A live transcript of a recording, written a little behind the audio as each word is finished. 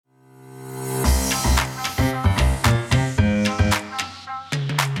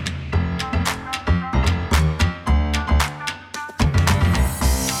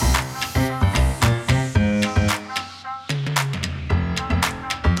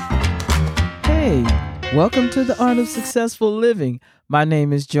Hey, welcome to the Art of Successful Living. My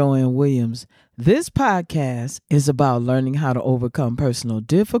name is Joanne Williams. This podcast is about learning how to overcome personal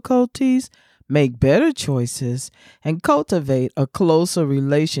difficulties, make better choices, and cultivate a closer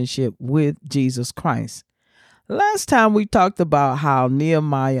relationship with Jesus Christ. Last time we talked about how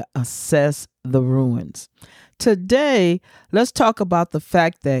Nehemiah assessed the ruins. Today, let's talk about the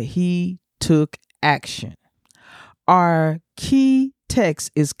fact that he took action. Our key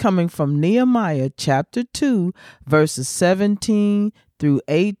text is coming from Nehemiah Chapter 2, verses 17 through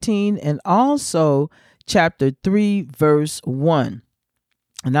 18, and also Chapter 3, verse 1.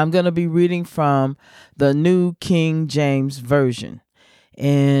 And I'm going to be reading from the New King James Version.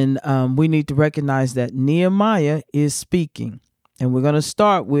 And we need to recognize that Nehemiah is speaking. And we're going to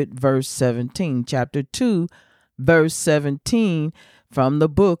start with verse 17, Chapter 2, verse 17 from the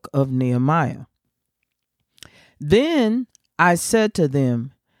book of Nehemiah. Then I said to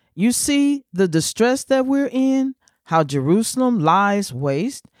them, you see the distress that we're in, how Jerusalem lies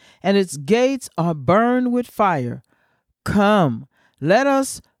waste, and its gates are burned with fire. Come, let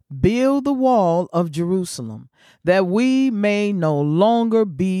us build the wall of Jerusalem, that we may no longer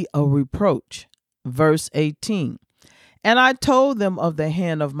be a reproach. Verse 18. And I told them of the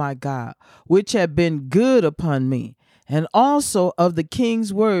hand of my God, which had been good upon me, and also of the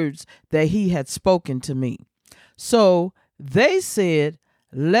king's words that he had spoken to me. So they said,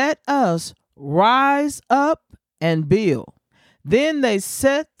 let us rise up and build. Then they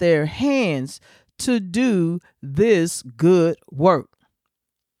set their hands to do this good work.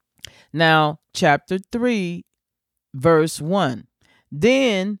 Now, chapter 3, verse 1.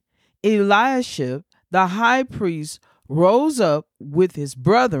 Then Eliashib, the high priest, rose up with his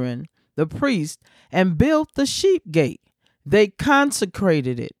brethren, the priests, and built the sheep gate. They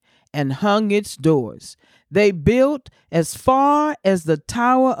consecrated it and hung its doors. They built as far as the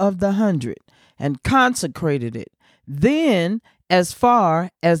Tower of the 100 and consecrated it, then as far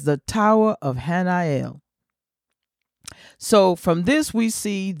as the Tower of Hananiel. So from this we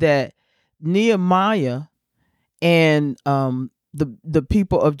see that Nehemiah and the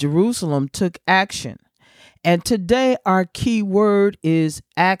people of Jerusalem took action. And today our key word is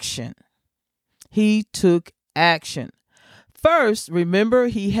action. He took action. First, remember,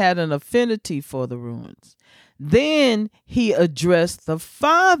 he had an affinity for the ruins. Then he addressed the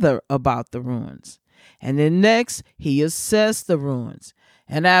Father about the ruins. And then next, he assessed the ruins.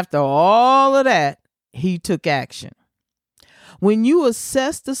 And after all of that, he took action. When you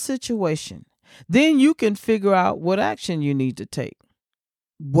assess the situation, then you can figure out what action you need to take.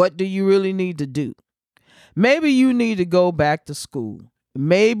 What do you really need to do? Maybe you need to go back to school.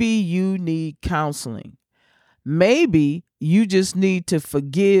 Maybe you need counseling. Maybe you just need to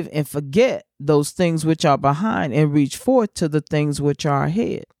forgive and forget those things which are behind and reach forth to the things which are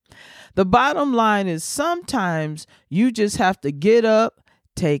ahead. The bottom line is sometimes you just have to get up,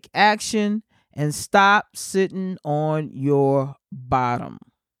 take action, and stop sitting on your bottom.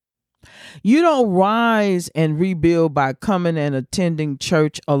 You don't rise and rebuild by coming and attending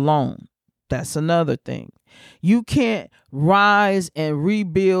church alone. That's another thing. You can't rise and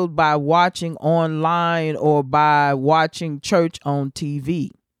rebuild by watching online or by watching church on TV.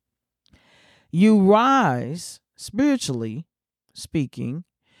 You rise, spiritually speaking,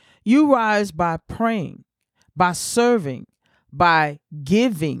 you rise by praying, by serving, by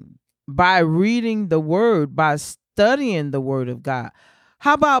giving, by reading the word, by studying the word of God.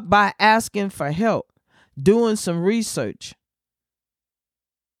 How about by asking for help, doing some research?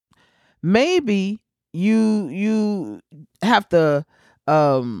 Maybe you have to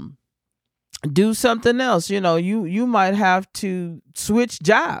do something else. You might have to switch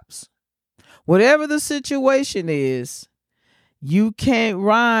jobs. Whatever the situation is, you can't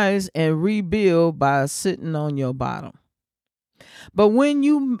rise and rebuild by sitting on your bottom. But when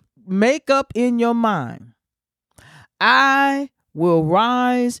you make up in your mind, I will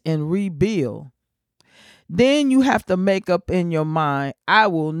rise and rebuild, then you have to make up in your mind, I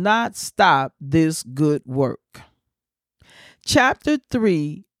will not stop this good work. Chapter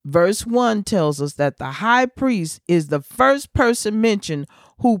 3, verse 1 tells us that the high priest is the first person mentioned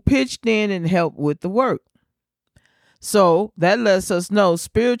who pitched in and helped with the work. So that lets us know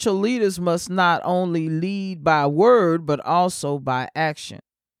spiritual leaders must not only lead by word, but also by action.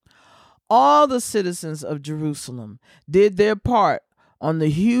 All the citizens of Jerusalem did their part on the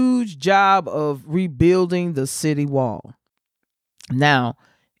huge job of rebuilding the city wall. Now,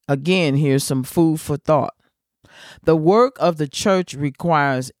 again, here's some food for thought. The work of the church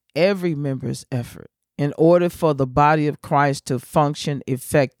requires every member's effort in order for the body of Christ to function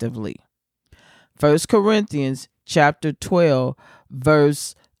effectively. 1 Corinthians chapter 12,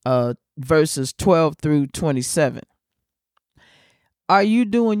 verse verses 12 through 27. Are you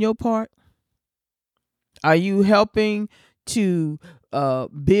doing your part? Are you helping to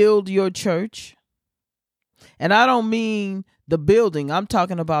build your church? And I don't mean the building. I'm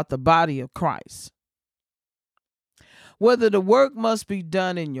talking about the body of Christ. Whether the work must be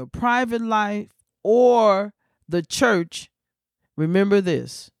done in your private life or the church, remember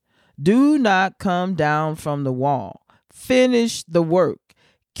this. Do not come down from the wall. Finish the work.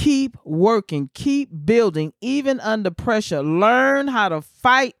 Keep working. Keep building, even under pressure. Learn how to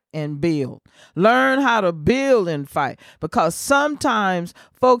fight and build. Learn how to build and fight, because sometimes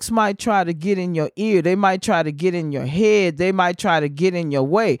folks might try to get in your ear. They might try to get in your head. They might try to get in your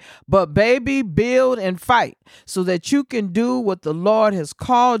way. But baby, build and fight so that you can do what the Lord has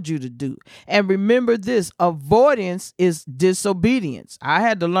called you to do. And remember this, avoidance is disobedience. I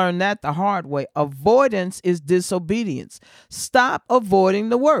had to learn that the hard way. Avoidance is disobedience. Stop avoiding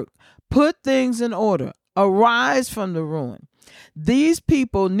the work. Put things in order. Arise from the ruin. These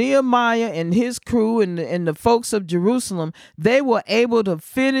people, Nehemiah and his crew and the folks of Jerusalem, they were able to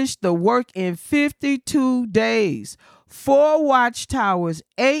finish the work in 52 days. 4 watchtowers,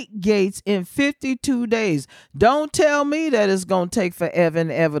 8 gates in 52 days. Don't tell me that it's going to take forever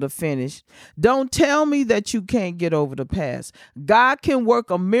and ever to finish. Don't tell me that you can't get over the past. God can work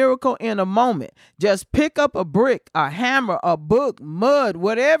a miracle in a moment. Just pick up a brick, a hammer, a book, mud,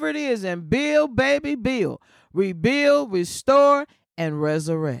 whatever it is, and build, baby, build. Rebuild, restore, and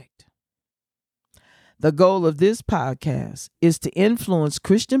resurrect. The goal of this podcast is to influence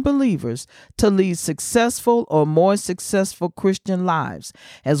Christian believers to lead successful or more successful Christian lives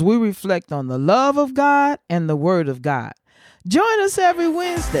as we reflect on the love of God and the Word of God. Join us every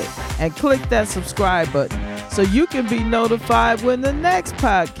Wednesday and click that subscribe button so you can be notified when the next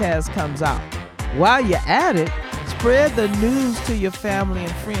podcast comes out. While you're at it, spread the news to your family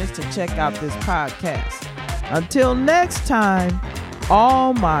and friends to check out this podcast. Until next time,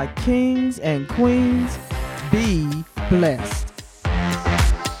 all my kings and queens, be blessed.